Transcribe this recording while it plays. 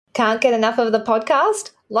Can't get enough of the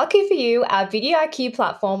podcast? Lucky for you, our Video IQ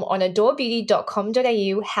platform on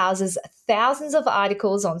adorebeauty.com.au houses thousands of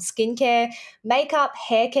articles on skincare, makeup,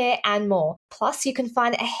 hair care, and more. Plus, you can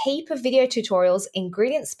find a heap of video tutorials,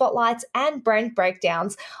 ingredient spotlights, and brand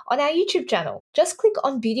breakdowns on our YouTube channel. Just click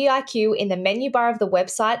on Beauty IQ in the menu bar of the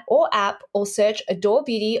website or app, or search Adore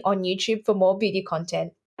Beauty on YouTube for more beauty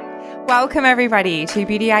content. Welcome, everybody, to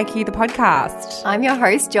Beauty IQ, the podcast. I'm your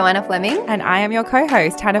host, Joanna Fleming. And I am your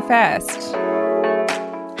co-host, Hannah First.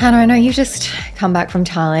 Hannah, I know you've just come back from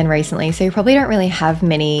Thailand recently, so you probably don't really have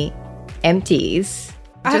many empties.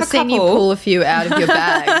 I have just a seen you couple. pull a few out of your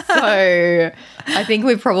bag, so I think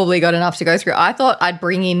we've probably got enough to go through. I thought I'd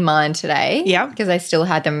bring in mine today because I still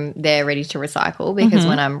had them there ready to recycle, because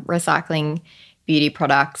when I'm recycling beauty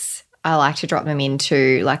products, I like to drop them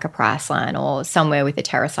into like a Priceline or somewhere with a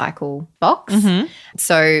TerraCycle box.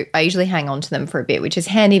 So I usually hang on to them for a bit, which is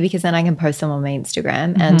handy because then I can post them on my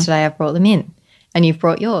Instagram. And today I've brought them in and you've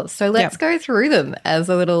brought yours. So let's go through them as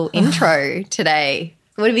a little intro today.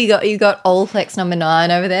 What have you got? You got Olaplex number 9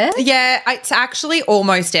 over there? Yeah, it's actually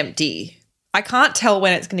almost empty. I can't tell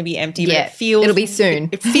when it's going to be empty, but it'll be soon.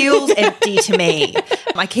 It feels empty to me.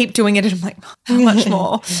 I keep doing it and I'm like, how much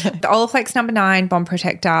more? The Olaplex number 9 Bomb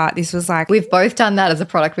Protector. This was like, We've both done that as a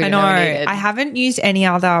product we never needed. I haven't used any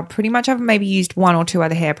other, pretty much I've maybe used 1 or 2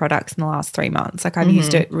 other hair products in the last 3 months. Like I've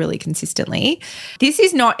used it really consistently. This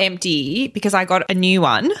is not empty because I got a new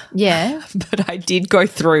one. Yeah. But I did go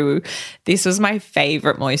through. This was my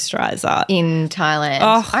favorite moisturizer. In Thailand.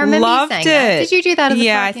 Oh, I remember loved you saying that. it. Did you do that as a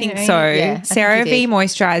Yeah, product? I think You know? so. Yeah, I think you CeraVe did.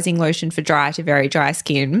 moisturizing lotion for dry to very dry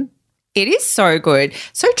skin. It is so good.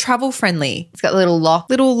 So travel friendly. It's got a little lock.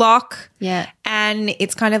 Little lock. Yeah. And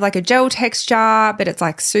it's kind of like a gel texture, but it's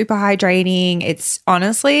like super hydrating. It's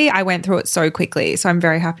honestly, I went through it so quickly. So I'm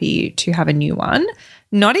very happy to have a new one.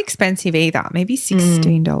 Not expensive either. Maybe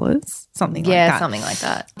 $16, something like that. Yeah, something like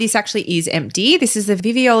that. This actually is empty. This is the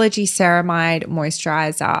Viviology Ceramide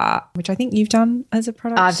Moisturizer, which I think you've done as a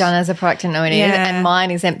product. I've done as a product and known it. Yeah. And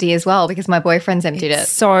mine is empty as well because my boyfriend's emptied it.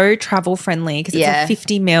 So travel friendly because it's a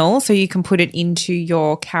 50 ml, so you can put it into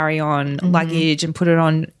your carry-on luggage and put it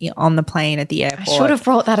on the plane at the airport. I should have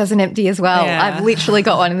brought that as an empty as well. Yeah. I've literally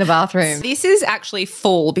got one in the bathroom. This is actually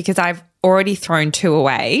full because I've already thrown 2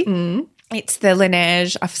 away. It's the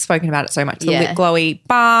Laneige. I've spoken about it so much. The Lip Glowy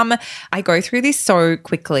Balm. I go through this so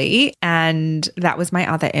quickly, and that was my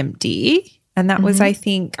other empty. And that was, I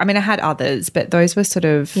think, I mean, I had others, but those were sort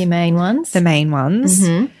of Your main ones? the main ones.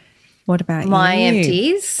 What about My you?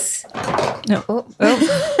 empties. No.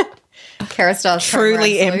 Oh. Kerastars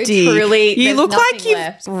Truly Chrome Absolute. empty. Truly, You there's look like nothing you've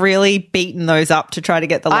left. really beaten those up to try to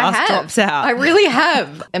get the last drops out. I really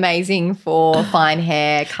have. Amazing for fine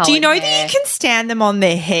hair, coloured Do you know hair. that you can stand them on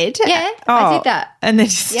their head? Yeah, I did that. And they're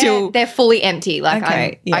still they're fully empty. Like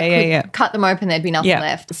Okay. I could cut them open, there'd be nothing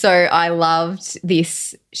left. So I loved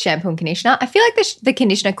this shampoo and conditioner. I feel like the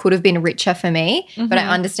conditioner could have been richer for me, but I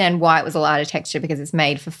understand why it was a lighter texture because it's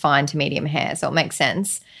made for fine to medium hair. So it makes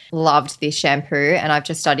sense. Loved this shampoo, and I've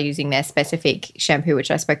just started using their specific shampoo,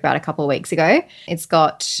 which I spoke about a couple of weeks ago. It's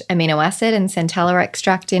got amino acid and centella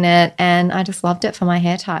extract in it, and I just loved it for my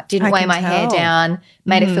hair type. Didn't I weigh can my hair tell. down,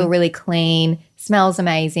 made it feel really clean, smells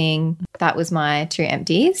amazing. That was my 2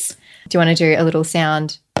 empties. Do you want to do a little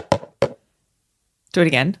sound? Do it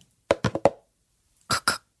again.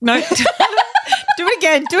 No. Do it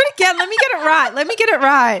again. Do it again. Let me get it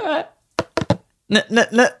right. No.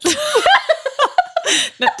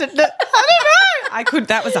 I don't know.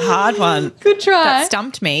 That was a hard one. Good try. That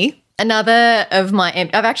stumped me. Another of my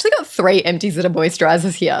I've actually got 3 empties that are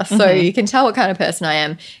moisturizers here, so you can tell what kind of person I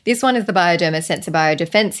am. This one is the Bioderma Sensor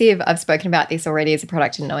Biodefensive. I've spoken about this already as a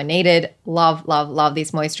product and know I needed. Love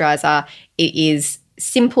this moisturizer. It is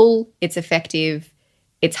simple, it's effective,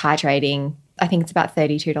 it's hydrating. I think it's about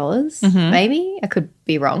 $32 maybe. I could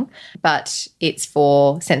be wrong, but it's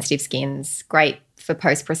for sensitive skins. Great for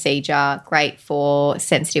post-procedure, great for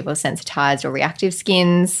sensitive or sensitized or reactive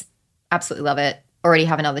skins. Absolutely love it. Already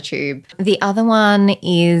have another tube. The other one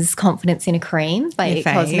is Confidence in a Cream by Your It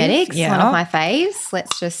fave, Cosmetics, yeah. one of my faves.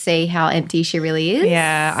 Let's just see how empty she really is.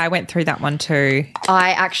 Yeah, I went through that one too.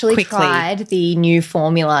 I actually Quickly. tried the new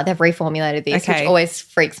formula. They've reformulated this, Okay. which always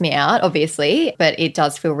freaks me out, obviously, but it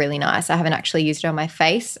does feel really nice. I haven't actually used it on my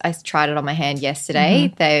face. I tried it on my hand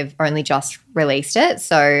yesterday. They've only just released it,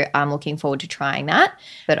 so I'm looking forward to trying that.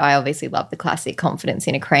 But I obviously love the classic Confidence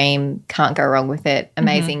in a Cream. Can't go wrong with it.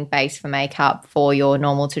 Amazing base for makeup for your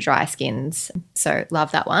normal to dry skins. So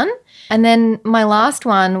love that one. And then my last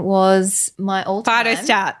one was my all-time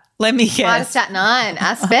Phytostat. Let me guess. Phytostat 9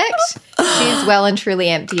 Aspect. She's well and truly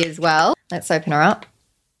empty as well. Let's open her up.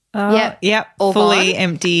 Yep. All Fully gone.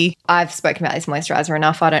 empty. I've spoken about this moisturizer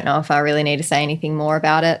enough. I don't know if I really need to say anything more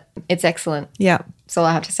about it. It's excellent. Yeah. That's all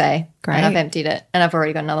I have to say. Great. And I've emptied it and I've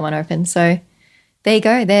already got another one open. So there you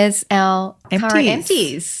go. There's our current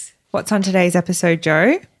empties. What's on today's episode,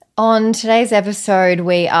 Jo? On today's episode,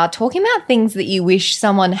 we are talking about things that you wish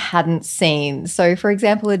someone hadn't seen. So, for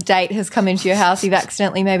example, a date has come into your house. You've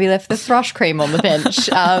accidentally maybe left the thrush cream on the bench.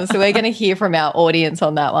 So we're going to hear from our audience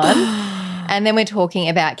on that one. And then we're talking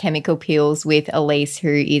about chemical peels with Elise,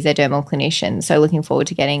 who is a dermal clinician. So looking forward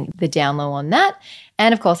to getting the down low on that.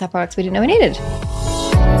 And, of course, our products we didn't know we needed.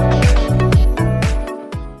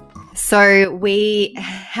 So we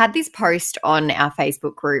had this post on our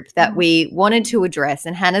Facebook group that we wanted to address,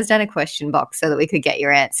 and Hannah's done a question box so that we could get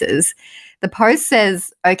your answers. The post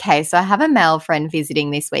says, okay, so I have a male friend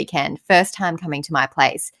visiting this weekend, first time coming to my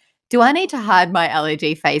place. Do I need to hide my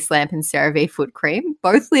LED face lamp and CeraVe foot cream?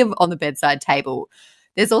 Both live on the bedside table.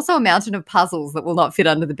 There's also a mountain of puzzles that will not fit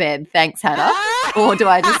under the bed. Thanks, Hannah. Or do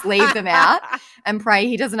I just leave them out and pray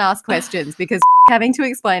he doesn't ask questions, because having to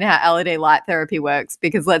explain how LED light therapy works,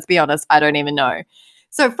 because let's be honest, I don't even know.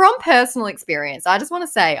 So from personal experience, I just want to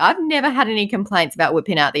say I've never had any complaints about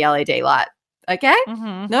whipping out the LED light. Okay?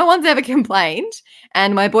 Mm-hmm. No one's ever complained.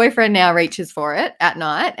 And my boyfriend now reaches for it at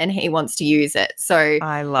night and he wants to use it. So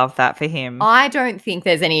I love that for him. I don't think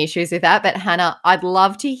there's any issues with that. But Hannah, I'd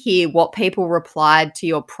love to hear what people replied to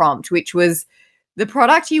your prompt, which was the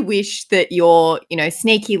product you wish that your,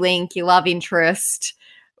 sneaky link, your love interest,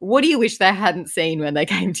 what do you wish they hadn't seen when they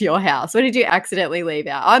came to your house? What did you accidentally leave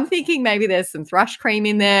out? I'm thinking maybe there's some thrush cream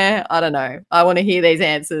in there. I don't know. I want to hear these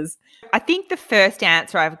answers. I think the first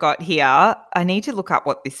answer I've got here, I need to look up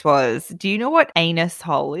what this was. Do you know what anus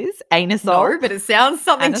hole is? Anus hole? No, but it sounds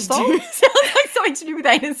something Anus to hole? do. Sounds like something to do with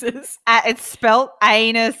anuses. It's spelt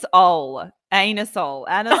anus hole. Anus hole.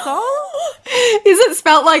 Anus hole? Is it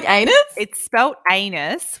spelt like anus? It's spelt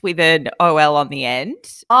anus with an OL on the end.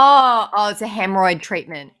 Oh, it's a hemorrhoid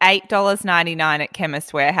treatment. $8.99 at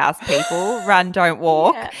Chemist Warehouse, people. Run, don't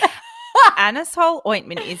walk. Yeah. Anus hole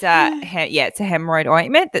ointment is it's a hemorrhoid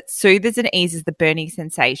ointment that soothes and eases the burning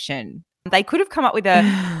sensation. They could have come up with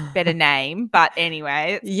a better name, but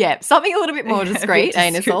anyway. Yeah, something a little bit more discreet,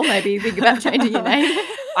 anus hole. Maybe think about changing your name.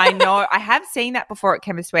 I know. I have seen that before at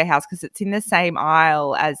Chemist Warehouse because it's in the same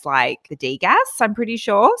aisle as like the D-Gas, I'm pretty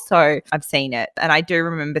sure. So I've seen it. And I do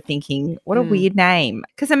remember thinking, what a weird name.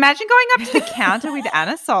 Because imagine going up to the counter with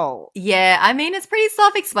Anusol. Yeah, I mean, it's pretty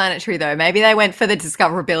self-explanatory though. Maybe they went for the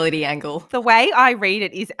discoverability angle. The way I read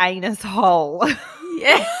it is anus hole.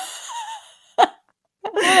 Yeah.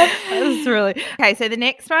 That's really okay. So the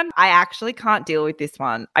next one, I actually can't deal with this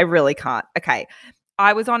one. I really can't. Okay.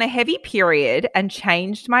 I was on a heavy period and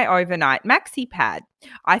changed my overnight maxi pad.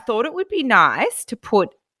 I thought it would be nice to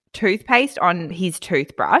put toothpaste on his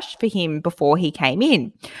toothbrush for him before he came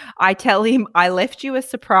in. I tell him I left you a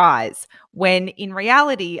surprise when in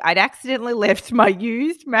reality I'd accidentally left my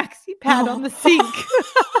used maxi pad on the sink.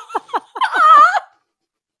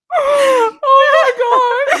 Oh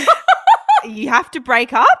my God. You have to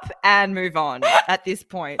break up and move on at this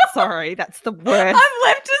point. Sorry, that's the worst. I've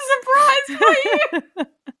left a surprise for you.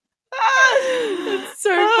 That's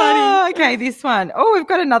so funny. Okay, this one. Oh, we've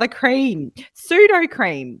got another cream. Pseudo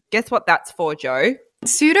cream. Guess what that's for, Jo?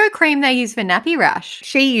 Pseudo cream they use for nappy rash.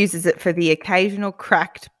 She uses it for the occasional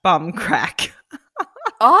cracked bum crack.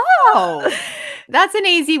 Oh, that's an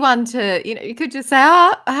easy one to, you could just say,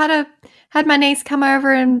 I had my niece come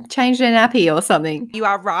over and change their nappy or something. You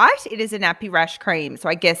are right. It is a nappy rash cream. So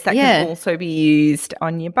I guess that can also be used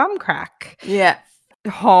on your bum crack. Yeah.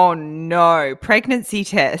 Oh, no. Pregnancy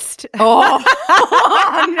test. Oh,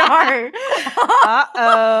 no.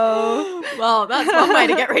 Uh-oh. Well, that's one way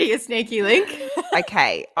to get rid of your sneaky link.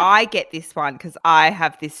 Okay, I get this one because I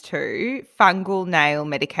have this too. Fungal nail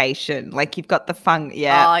medication. Like you've got the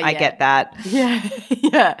I get that. Yeah,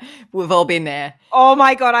 yeah. We've all been there. Oh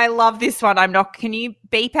my God, I love this one. Can you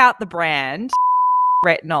beep out the brand?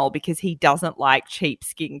 Retinol, because he doesn't like cheap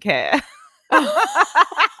skincare.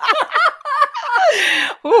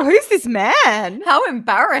 Oh, who's this man? How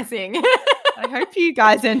embarrassing. I hope you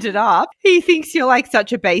guys ended up. He thinks you're like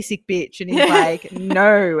such a basic bitch and he's like,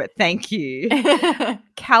 no, thank you.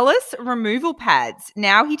 Callus removal pads.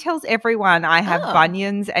 Now he tells everyone I have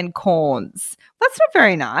bunions and corns. That's not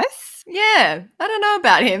very nice. Yeah, I don't know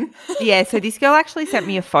about him. Yeah, so this girl actually sent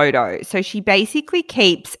me a photo. So she basically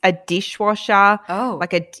keeps a dishwasher,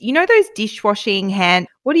 like those dishwashing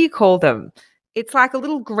what do you call them? It's like a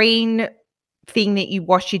little green thing that you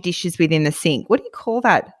wash your dishes with in the sink. What do you call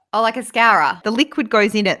that? Oh, like a scourer. The liquid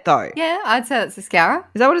goes in it though. Yeah, I'd say that's a scourer.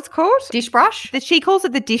 Is that what it's called? Dish brush? She calls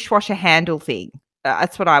it the dishwasher handle thing.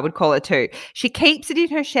 That's what I would call it too. She keeps it in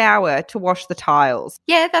her shower to wash the tiles.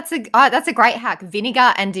 Yeah, that's a great hack.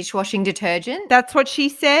 Vinegar and dishwashing detergent. That's what she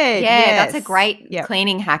said. Yeah, yes. that's a great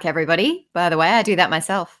cleaning hack, everybody. By the way, I do that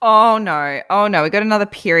myself. Oh, no. We got another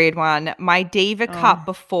period one. My Diva cup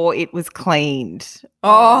before it was cleaned.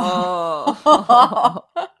 Oh.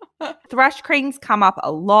 Thrush creams come up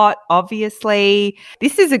a lot, obviously.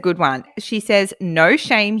 This is a good one. She says, no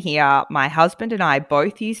shame here. My husband and I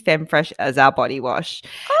both use Femfresh as our body wash.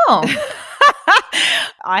 Oh.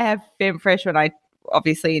 I have Femfresh when I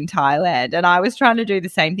obviously in Thailand, and I was trying to do the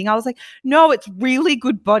same thing. I was like, no, it's really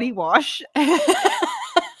good body wash.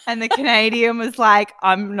 And the Canadian was like,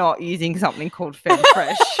 I'm not using something called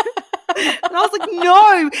Femfresh. And I was like,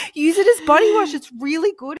 no, use it as body wash. It's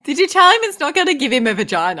really good. Did you tell him it's not going to give him a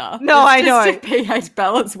vagina? No, I know. It's just a pH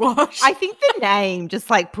balance wash. I think the name just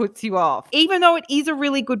like puts you off. Even though it is a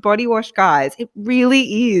really good body wash, guys, it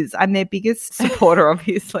really is. I'm their biggest supporter,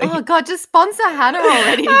 obviously. Oh, God, just sponsor Hannah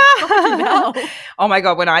already. Oh, my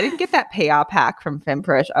God. When I didn't get that PR pack from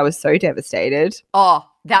Femfresh, I was so devastated. Oh,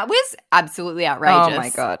 that was absolutely outrageous. Oh, my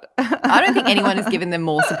God. I don't think anyone has given them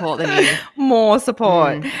more support than you. More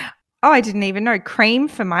support. Oh, I didn't even know. Cream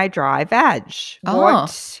for my dry vag.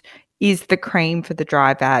 What is the cream for the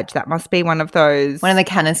dry vag? That must be one of those. One of the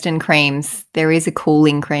Caniston creams. There is a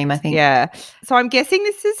cooling cream, I think. Yeah. So I'm guessing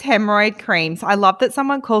this is hemorrhoid cream. So I love that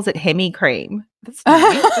someone calls it Hemi cream. That's new.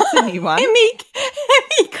 That's a new one. Hemi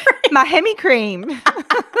cream. My Hemi cream.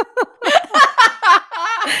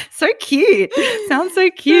 So cute. Sounds so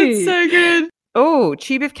cute. That's so good. Oh,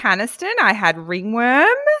 tube of Caniston. I had ringworm.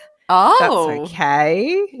 Oh. That's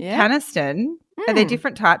okay. Yeah. Caniston. Are there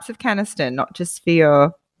different types of Caniston, not just for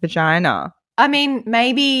your vagina? I mean,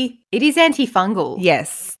 maybe it is antifungal.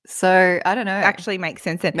 Yes. So I don't know. Actually makes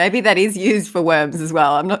sense then. Maybe that is used for worms as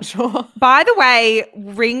well. I'm not sure. By the way,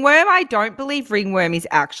 ringworm, I don't believe ringworm is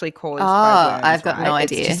actually caused by worms. I've got no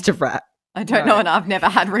idea. It's just a rat. I don't know, and I've never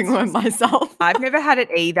had ringworm myself. I've never had it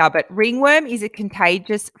either, but ringworm is a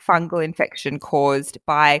contagious fungal infection caused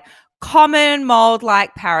by common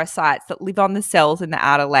mold-like parasites that live on the cells in the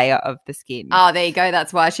outer layer of the skin. Oh, there you go.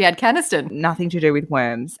 That's why she had Caniston. Nothing to do with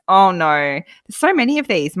worms. Oh, no. There's so many of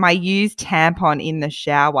these. My used tampon in the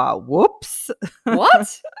shower. Whoops.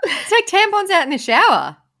 What? Take tampons out in the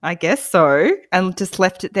shower? I guess so. And just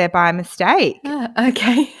left it there by mistake.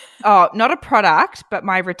 Okay. Oh, not a product, but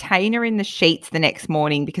my retainer in the sheets the next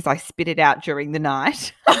morning because I spit it out during the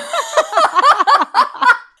night.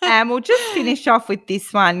 And we'll just finish off with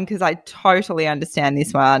this one because I totally understand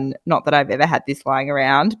this one. Not that I've ever had this lying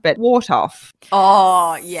around, but wart off.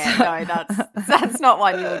 Oh, yeah. No, that's not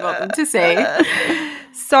one you would want them to see.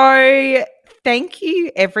 So thank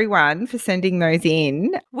you, everyone, for sending those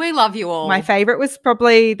in. We love you all. My favourite was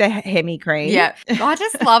probably the Hemi cream. Yeah. I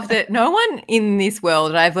just love that no one in this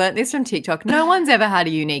world, and I've learnt this from TikTok, no one's ever had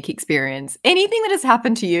a unique experience. Anything that has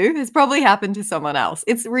happened to you has probably happened to someone else.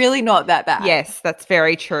 It's really not that bad. Yes, that's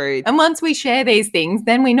very true. And once we share these things,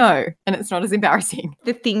 then we know, and it's not as embarrassing.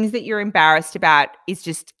 The things that you're embarrassed about is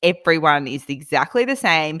just everyone is exactly the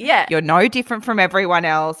same. Yeah. You're no different from everyone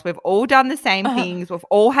else. We've all done the same things. We've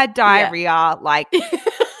all had diarrhea. Yeah. Like,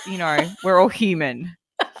 you know, we're all human,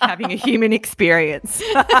 having a human experience.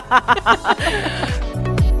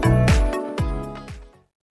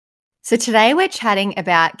 So today we're chatting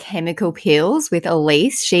about chemical peels with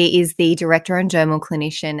Elise. She is the director and dermal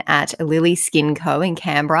clinician at Lily Skin Co. in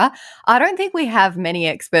Canberra. I don't think we have many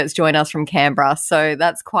experts join us from Canberra, so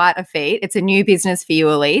that's quite a feat. It's a new business for you,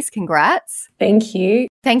 Elise. Congrats. Thank you.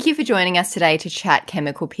 Thank you for joining us today to chat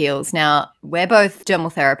chemical peels. Now, we're both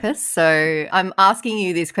dermal therapists, so I'm asking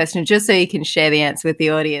you this question just so you can share the answer with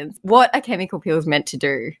the audience. What are chemical peels meant to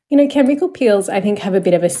do? You know, chemical peels, I think, have a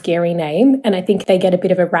bit of a scary name, and I think they get a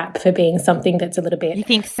bit of a rap for being something that's a little bit... You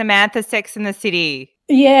think Samantha Sex and the City?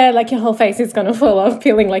 Yeah, like your whole face is going to fall off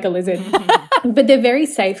peeling like a lizard. But they're very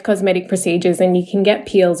safe cosmetic procedures, and you can get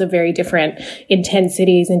peels of very different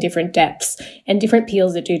intensities and different depths, and different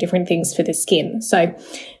peels that do different things for the skin. So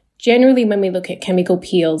generally when we look at chemical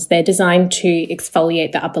peels, they're designed to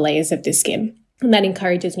exfoliate the upper layers of the skin. And that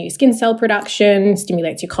encourages new skin cell production,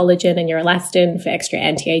 stimulates your collagen and your elastin for extra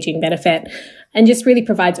anti-aging benefit, and just really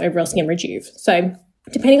provides overall skin rejuve. So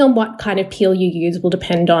depending on what kind of peel you use will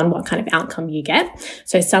depend on what kind of outcome you get.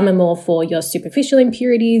 So some are more for your superficial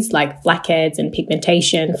impurities like blackheads and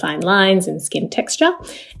pigmentation, fine lines and skin texture.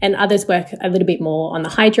 And others work a little bit more on the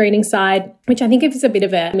hydrating side, which I think is a bit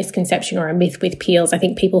of a misconception or a myth with peels. I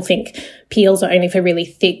think people think peels are only for really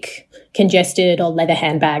thick congested or leather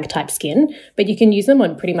handbag type skin, but you can use them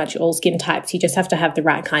on pretty much all skin types. You just have to have the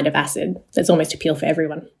right kind of acid. There's almost a peel for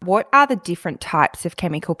everyone. What are the different types of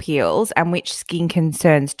chemical peels and which skin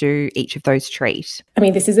concerns do each of those treat? I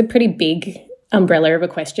mean, this is a pretty big umbrella of a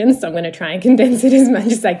question, so I'm going to try and condense it as much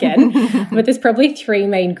as I can. But there's probably 3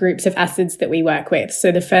 main groups of acids that we work with. So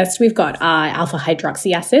the first we've got are alpha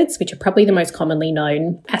hydroxy acids, which are probably the most commonly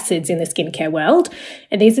known acids in the skincare world.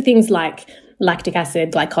 And these are things like lactic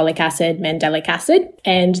acid, glycolic acid, mandelic acid.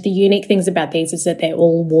 And the unique things about these is that they're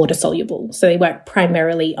all water soluble. So they work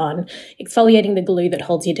primarily on exfoliating the glue that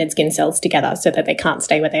holds your dead skin cells together so that they can't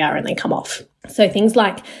stay where they are and they come off. So things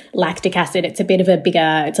like lactic acid, it's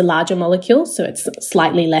a larger molecule, so it's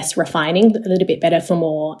slightly less refining, a little bit better for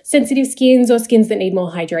more sensitive skins or skins that need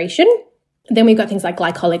more hydration. Then we've got things like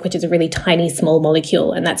glycolic, which is a really tiny, small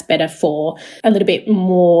molecule, and that's better for a little bit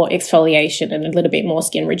more exfoliation and a little bit more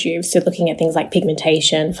skin rejuve. So looking at things like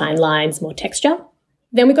pigmentation, fine lines, more texture.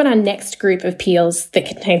 Then we've got our next group of peels that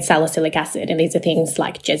contain salicylic acid, and these are things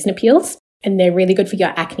like Jesna peels. And they're really good for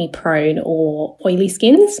your acne-prone or oily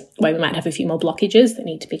skins, where we might have a few more blockages that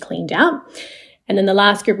need to be cleaned out. And then the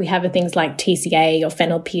last group we have are things like TCA or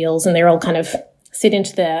phenol peels, and they're all kind of sit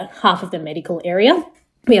into the half of the medical area.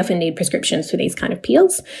 We often need prescriptions for these kind of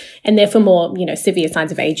peels, and they're for more, severe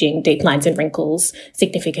signs of aging, deep lines and wrinkles,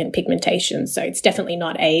 significant pigmentation. So it's definitely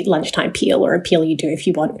not a lunchtime peel or a peel you do if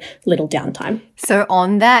you want little downtime. So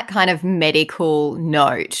on that kind of medical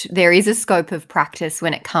note, there is a scope of practice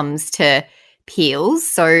when it comes to peels.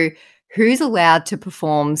 So who's allowed to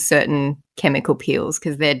perform certain chemical peels?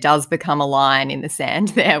 Because there does become a line in the sand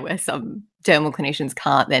there where some dermal clinicians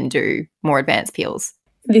can't then do more advanced peels.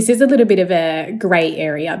 This is a little bit of a grey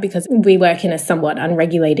area because we work in a somewhat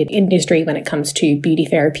unregulated industry when it comes to beauty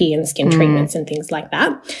therapy and skin treatments and things like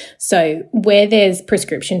that. So where there's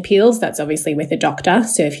prescription peels, that's obviously with a doctor.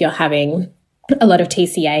 So if you're having a lot of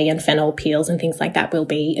TCA and phenol peels and things like that will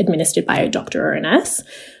be administered by a doctor or a nurse.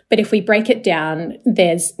 But if we break it down,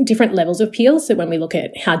 there's different levels of peels. So when we look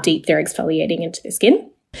at how deep they're exfoliating into the skin.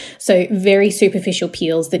 So very superficial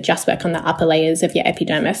peels that just work on the upper layers of your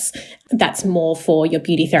epidermis, that's more for your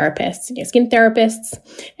beauty therapists and your skin therapists,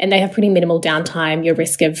 and they have pretty minimal downtime. Your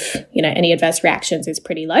risk of, any adverse reactions is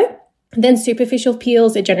pretty low. Then superficial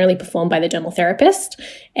peels are generally performed by the dermal therapist,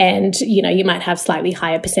 and, you might have slightly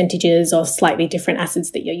higher percentages or slightly different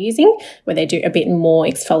acids that you're using where they do a bit more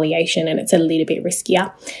exfoliation and it's a little bit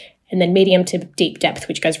riskier. And then medium to deep depth,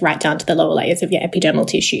 which goes right down to the lower layers of your epidermal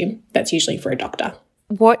tissue, that's usually for a doctor.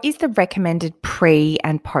 What is the recommended pre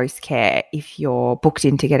and post care if you're booked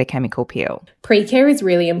in to get a chemical peel? Pre-care is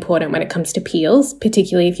really important when it comes to peels,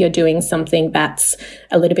 particularly if you're doing something that's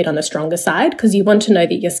a little bit on the stronger side, because you want to know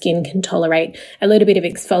that your skin can tolerate a little bit of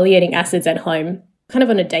exfoliating acids at home kind of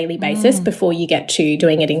on a daily basis before you get to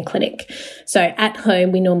doing it in clinic. So at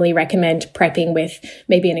home, we normally recommend prepping with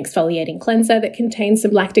maybe an exfoliating cleanser that contains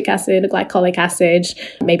some lactic acid, glycolic acid,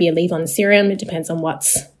 maybe a leave-on serum. It depends on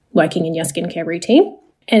what's working in your skincare routine.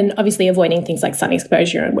 And obviously avoiding things like sun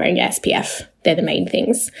exposure and wearing SPF. They're the main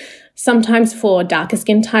things. Sometimes for darker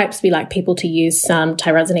skin types, we like people to use some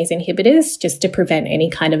tyrosinase inhibitors just to prevent any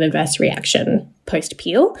kind of adverse reaction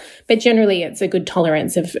post-peel. But generally, it's a good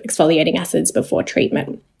tolerance of exfoliating acids before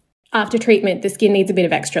treatment. After treatment, the skin needs a bit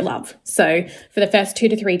of extra love. So for the first 2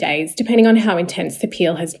 to 3 days, depending on how intense the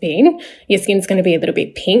peel has been, your skin's going to be a little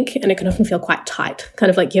bit pink and it can often feel quite tight, kind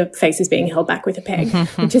of like your face is being held back with a peg,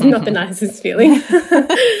 which is not the nicest feeling.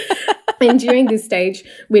 And during this stage,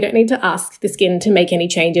 we don't need to ask the skin to make any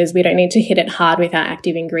changes. We don't need to hit it hard with our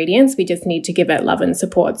active ingredients. We just need to give it love and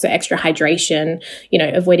support. So extra hydration,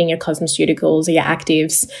 avoiding your cosmeceuticals or your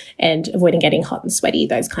actives and avoiding getting hot and sweaty,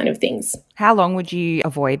 those kind of things. How long would you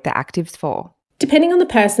avoid the actives for? Depending on the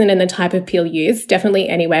person and the type of peel used, definitely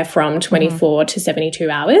anywhere from 24 to 72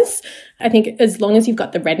 hours. I think as long as you've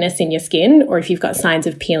got the redness in your skin or if you've got signs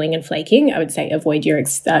of peeling and flaking, I would say avoid your,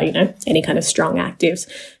 any kind of strong actives.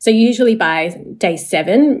 So usually by day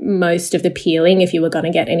 7, most of the peeling, if you were going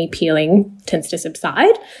to get any peeling, tends to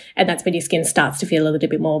subside. And that's when your skin starts to feel a little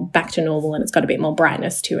bit more back to normal and it's got a bit more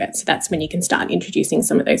brightness to it. So that's when you can start introducing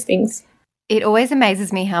some of those things. It always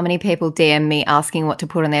amazes me how many people DM me asking what to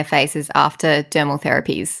put on their faces after dermal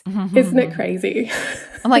therapies. Isn't it crazy?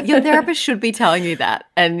 I'm like, your therapist should be telling you that.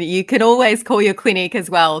 And you can always call your clinic as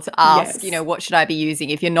well to ask, what should I be using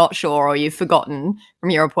if you're not sure or you've forgotten from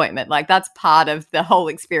your appointment. Like that's part of the whole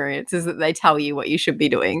experience is that they tell you what you should be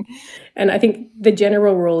doing. And I think the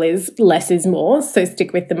general rule is less is more. So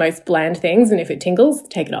stick with the most bland things. And if it tingles,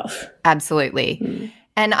 take it off. Absolutely.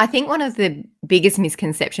 And I think one of the biggest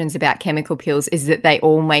misconceptions about chemical peels is that they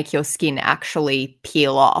all make your skin actually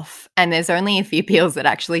peel off. And there's only a few peels that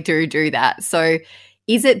actually do that. So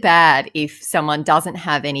is it bad if someone doesn't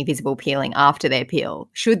have any visible peeling after their peel?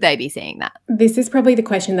 Should they be seeing that? This is probably the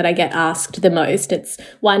question that I get asked the most. It's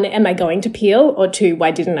 1, am I going to peel? Or 2, why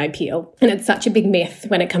didn't I peel? And it's such a big myth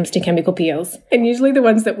when it comes to chemical peels. And usually the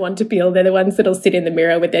ones that want to peel, they're the ones that'll sit in the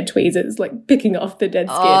mirror with their tweezers, like picking off the dead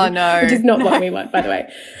skin. Oh, no. Which is not what we want, by the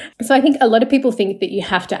way. So I think a lot of people think that you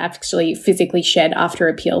have to actually physically shed after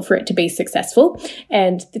a peel for it to be successful.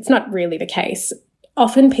 And it's not really the case.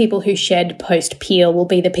 Often people who shed post-peel will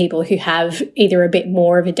be the people who have either a bit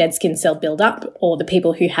more of a dead skin cell buildup, or the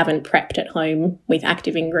people who haven't prepped at home with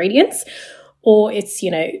active ingredients. Or it's,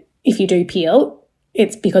 if you do peel,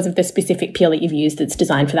 it's because of the specific peel that you've used that's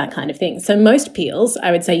designed for that kind of thing. So most peels,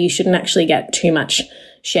 I would say you shouldn't actually get too much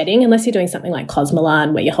shedding unless you're doing something like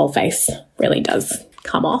Cosmelan where your whole face really does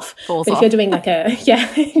come off. Falls but if off. you're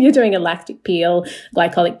doing you're doing a lactic peel,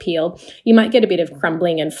 glycolic peel, you might get a bit of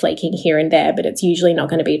crumbling and flaking here and there, but it's usually not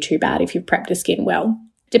going to be too bad if you've prepped the skin well.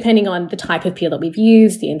 Depending on the type of peel that we've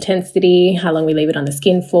used, the intensity, how long we leave it on the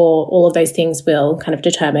skin for, all of those things will kind of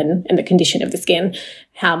determine, and the condition of the skin,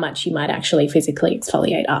 how much you might actually physically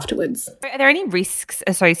exfoliate afterwards. Are there any risks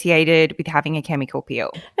associated with having a chemical peel?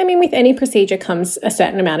 I mean, with any procedure comes a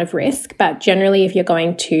certain amount of risk, but generally if you're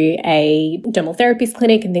going to a dermal therapist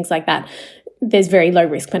clinic and things like that, there's very low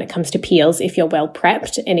risk when it comes to peels if you're well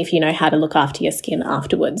prepped and if you know how to look after your skin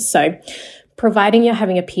afterwards. So providing you're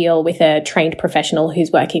having a peel with a trained professional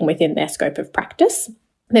who's working within their scope of practice,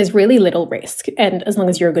 there's really little risk. And as long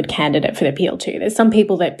as you're a good candidate for the peel too. There's some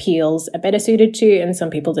people that peels are better suited to and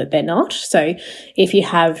some people that they're not. So if you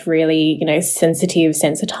have really, sensitive,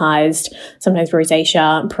 sensitized, sometimes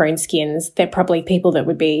rosacea, prone skins, they're probably people that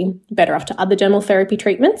would be better off to other dermal therapy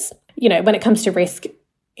treatments. When it comes to risk,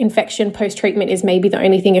 infection post-treatment is maybe the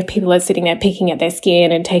only thing. If people are sitting there picking at their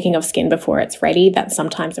skin and taking off skin before it's ready, that's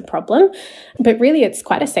sometimes a problem. But really, it's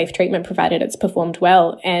quite a safe treatment provided it's performed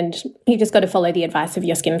well. And you just got to follow the advice of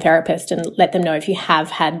your skin therapist and let them know if you have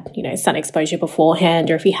had, sun exposure beforehand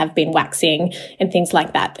or if you have been waxing and things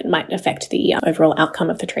like that that might affect the overall outcome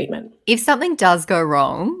of the treatment. If something does go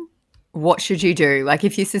wrong, what should you do? Like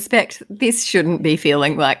if you suspect this shouldn't be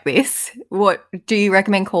feeling like this, what do you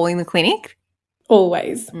recommend calling the clinic?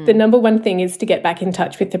 Always. The number one thing is to get back in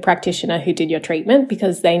touch with the practitioner who did your treatment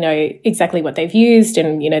because they know exactly what they've used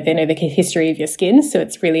and, they know the history of your skin. So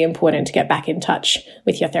it's really important to get back in touch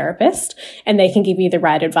with your therapist and they can give you the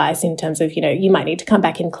right advice in terms of, you might need to come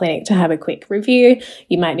back in clinic to have a quick review.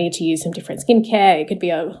 You might need to use some different skincare. It could be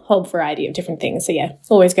a whole variety of different things. So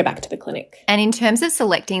always go back to the clinic. And in terms of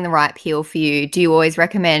selecting the right peel for you, do you always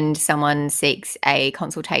recommend someone seeks a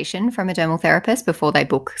consultation from a dermal therapist before they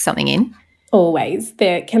book something in? Always.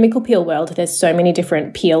 The chemical peel world, there's so many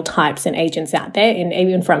different peel types and agents out there, and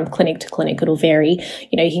even from clinic to clinic, it'll vary.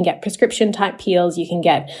 You can get prescription type peels, you can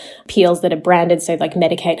get peels that are branded. So like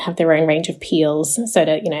Medik8 have their own range of peels. So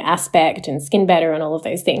do, Aspect and Skin Better and all of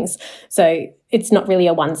those things. So it's not really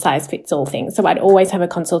a one size fits all thing. So I'd always have a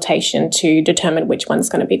consultation to determine which one's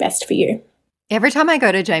going to be best for you. Every time I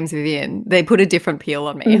go to James Vivian, they put a different peel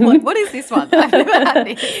on me. I'm like, what is this one? I've never had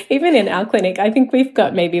this. Even in our clinic, I think we've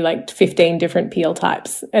got maybe like 15 different peel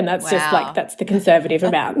types. And that's just that's the conservative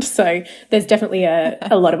amount. So there's definitely a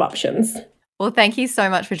lot of options. Well, thank you so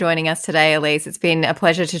much for joining us today, Elise. It's been a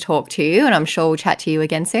pleasure to talk to you and I'm sure we'll chat to you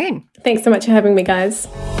again soon. Thanks so much for having me, guys.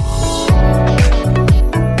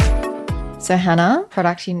 So Hannah,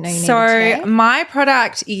 product you know you need So my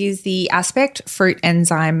product is the Aspect Fruit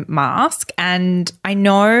Enzyme Mask, and I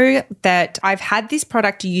know that I've had this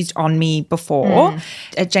product used on me before.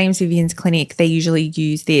 At James Vivian's clinic, they usually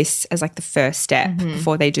use this as like the first step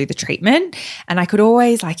before they do the treatment, and I could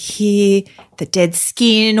always like hear the dead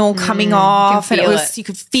skin all coming off, and you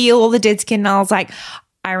could feel all the dead skin, and I was like,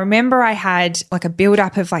 I remember I had like a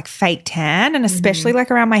buildup of like fake tan and especially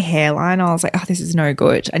like around my hairline. I was like, oh, this is no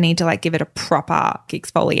good. I need to like give it a proper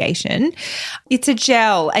exfoliation. It's a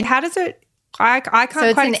gel. And how does it – I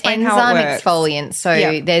can't quite explain how it works. So it's an enzyme exfoliant.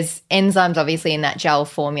 So there's enzymes obviously in that gel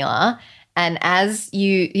formula. And as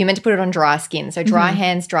you're meant to put it on dry skin. So dry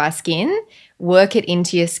hands, dry skin, work it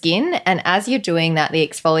into your skin. And as you're doing that, the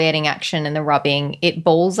exfoliating action and the rubbing, it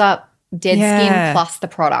balls up dead skin plus the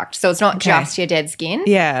product. So it's not just your dead skin.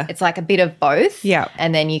 Yeah. It's like a bit of both. Yeah.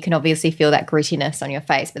 And then you can obviously feel that grittiness on your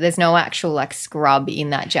face, but there's no actual like scrub in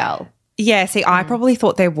that gel. Yeah, see, I probably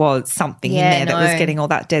thought there was something in there that was getting all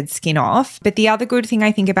that dead skin off. But the other good thing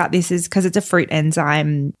I think about this is because it's a fruit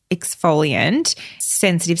enzyme exfoliant,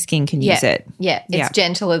 sensitive skin can use it. Yeah, it's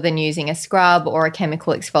gentler than using a scrub or a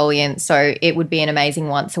chemical exfoliant. So it would be an amazing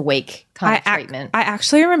once a week kind of treatment. I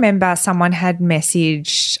actually remember someone had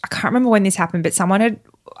messaged, I can't remember when this happened, but someone had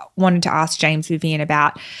wanted to ask James Vivian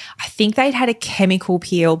about, I think they'd had a chemical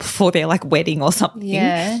peel before their like wedding or something,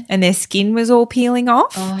 and their skin was all peeling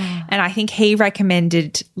off. And I think he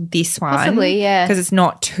recommended this one. Possibly, because it's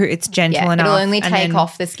not too, it's gentle enough. It'll only take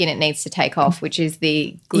off the skin it needs to take off, which is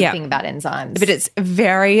the good thing about enzymes. But it's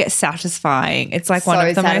very satisfying. It's like one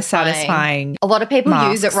of the most satisfying. A lot of people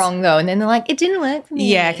use it wrong though, and then they're like, it didn't work for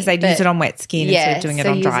me. Yeah, because they use it on wet skin instead of doing it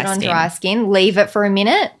on dry skin. Use it on dry skin. Leave it for a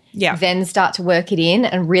minute. Yeah. Then start to work it in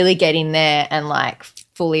and really get in there and like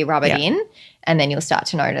fully rub it in. And then you'll start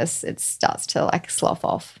to notice it starts to like slough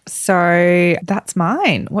off. So that's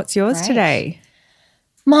mine. What's yours today?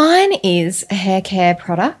 Mine is a hair care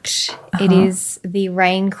product. It is the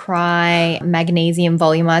Rain Cry Magnesium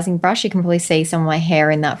Volumizing Brush. You can probably see some of my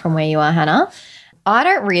hair in that from where you are, Hannah. I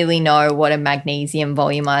don't really know what a magnesium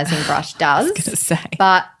volumizing brush does,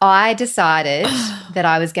 but I decided that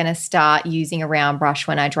I was going to start using a round brush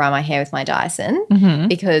when I dry my hair with my Dyson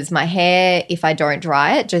because my hair, if I don't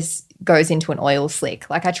dry it, just goes into an oil slick.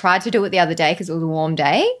 Like I tried to do it the other day because it was a warm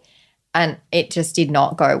day and it just did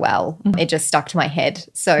not go well. It just stuck to my head.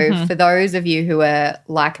 So for those of you who are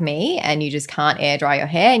like me and you just can't air dry your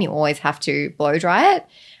hair and you always have to blow dry it,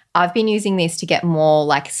 I've been using this to get more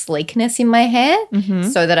like sleekness in my hair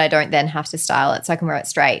so that I don't then have to style it so I can wear it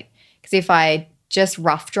straight. Because if I just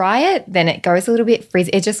rough dry it, then it goes a little bit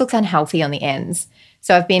frizzy. It just looks unhealthy on the ends.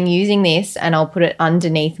 So I've been using this and I'll put it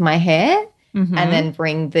underneath my hair and then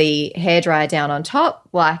bring the hairdryer down on top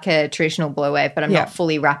like a traditional blow wave, but I'm not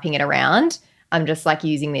fully wrapping it around. I'm just like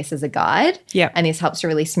using this as a guide. And this helps to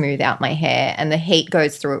really smooth out my hair and the heat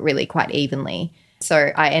goes through it really quite evenly.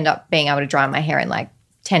 So I end up being able to dry my hair in like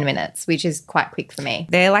 10 minutes, which is quite quick for me.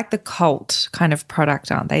 They're like the cult kind of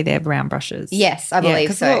product, aren't they? They're round brushes. Yes, I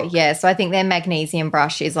believe so. Yeah, so I think their magnesium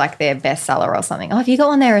brush is like their bestseller or something. Oh, have you got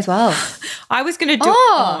one there as well? I was going to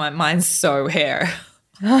do mine's so hair.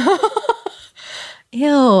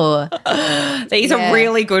 Ew. These are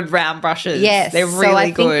really good round brushes. Yes. They're really good. So I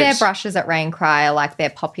think good. their brushes at Rain Cry are like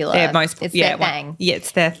their popular. They're most, it's their thing. Yeah,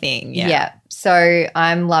 it's their thing. Yeah. So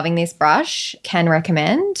I'm loving this brush. Can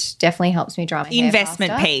recommend. Definitely helps me dry my hair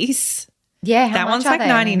Investment faster. piece. Yeah. That one's like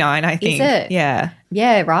 $99, I think. Is it? Yeah.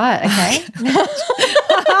 Yeah, right. Okay.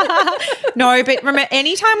 No, but remember,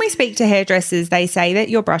 anytime we speak to hairdressers, they say that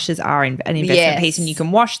your brushes are an investment piece and you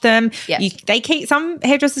can wash them. Yes. Some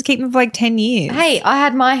hairdressers keep them for like 10 years. Hey, I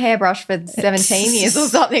had my hairbrush for 17 years or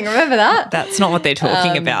something. Remember that? That's not what they're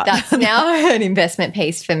talking about. That's now an investment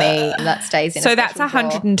piece for me that stays in. So that's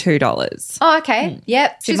 $102. Oh, okay.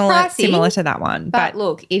 Yep. Similar to that one. But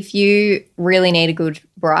look, if you really need a good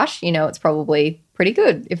brush, you know it's probably pretty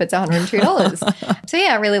good if it's $102. So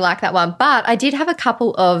yeah, I really like that one. But I did have a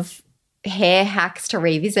couple of hair hacks to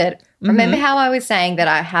revisit. Remember how I was saying that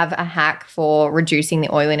I have a hack for reducing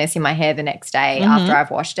the oiliness in my hair the next day after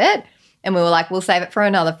I've washed it? And we were like, we'll save it for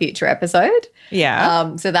another future episode.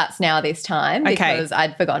 Yeah. So that's now this time because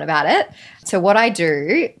I'd forgotten about it. So what I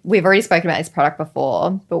do, we've already spoken about this product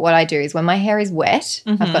before, but what I do is when my hair is wet,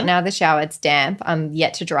 I've gotten out of the shower, it's damp, I'm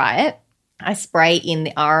yet to dry it, I spray in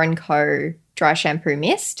the R & Co dry shampoo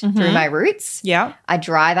mist through my roots. Yeah. I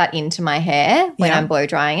dry that into my hair when I'm blow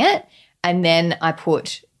drying it. And then I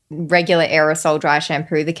put regular aerosol dry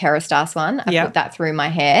shampoo, the Kerastase one. I put that through my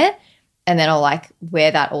hair and then I'll like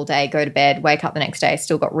wear that all day, go to bed, wake up the next day,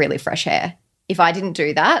 still got really fresh hair. If I didn't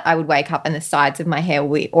do that, I would wake up and the sides of my hair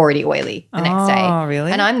will be already oily the next day. Oh,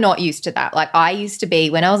 really? And I'm not used to that. Like I used to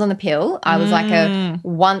be, when I was on the pill, I was like a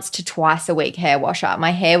once to twice a week hair washer.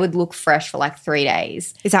 My hair would look fresh for like 3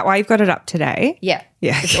 days. Is that why you've got it up today? Yeah.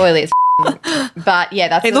 Yeah. It's oily as but yeah,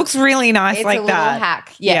 that's it looks really nice it's like a that. little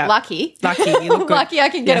hack. Yeah, lucky. You look good. Lucky I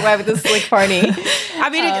can get away with a slick pony. I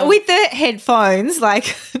mean, with the headphones,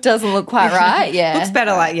 like doesn't look quite right. Yeah, looks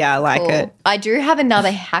better. Like I like it. I do have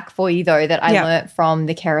another hack for you though that I learnt from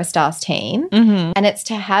the Kerastase team, and it's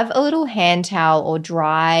to have a little hand towel or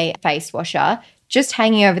dry face washer just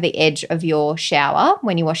hanging over the edge of your shower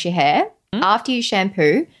when you wash your hair. After you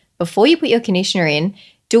shampoo, before you put your conditioner in,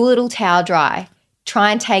 do a little towel dry.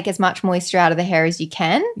 Try and take as much moisture out of the hair as you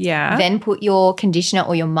can. Yeah. Then put your conditioner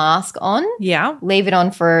or your mask on. Yeah. Leave it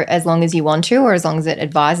on for as long as you want to or as long as it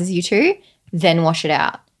advises you to. Then wash it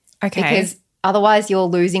out. Okay. Because otherwise you're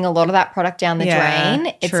losing a lot of that product down the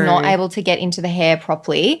drain. It's not able to get into the hair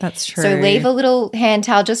properly. That's true. So leave a little hand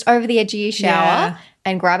towel just over the edge of your shower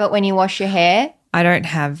and grab it when you wash your hair. I don't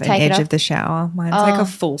have an Take it edge off. of the shower. Mine's like a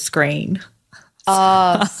full screen.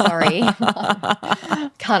 Oh, sorry.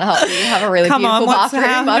 Can't help you. You have a really Come on, beautiful what's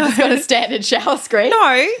bathroom. that? I've just got a standard shower screen.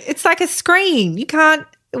 No, it's like a screen. You can't.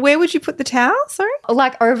 Where would you put the towel? Sorry.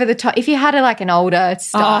 Like over the top. If you had an older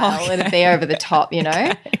style, okay. it'd be over the top, you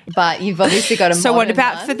know. But you've obviously got a So what modern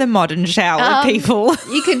about one. for the modern shower people?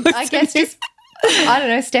 You could, I guess, just I don't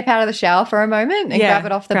know, step out of the shower for a moment and grab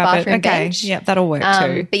it off the bathroom bench. Yeah, that'll work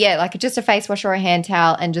too. But yeah, like just a face wash or a hand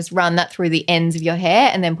towel and just run that through the ends of your hair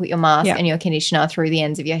and then put your mask and your conditioner through the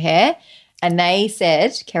ends of your hair. And they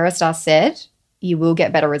said, Kerastase said, you will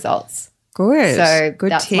get better results. Good. So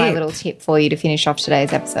good that's tip. my little tip for you to finish off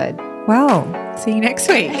today's episode. Well, see you next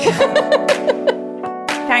week.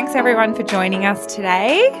 Thanks everyone for joining us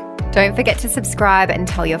today. Don't forget to subscribe and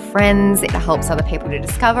tell your friends. It helps other people to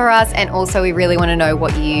discover us. And also, we really want to know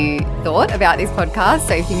what you thought about this podcast.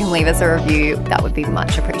 So if you can leave us a review, that would be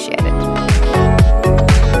much appreciated.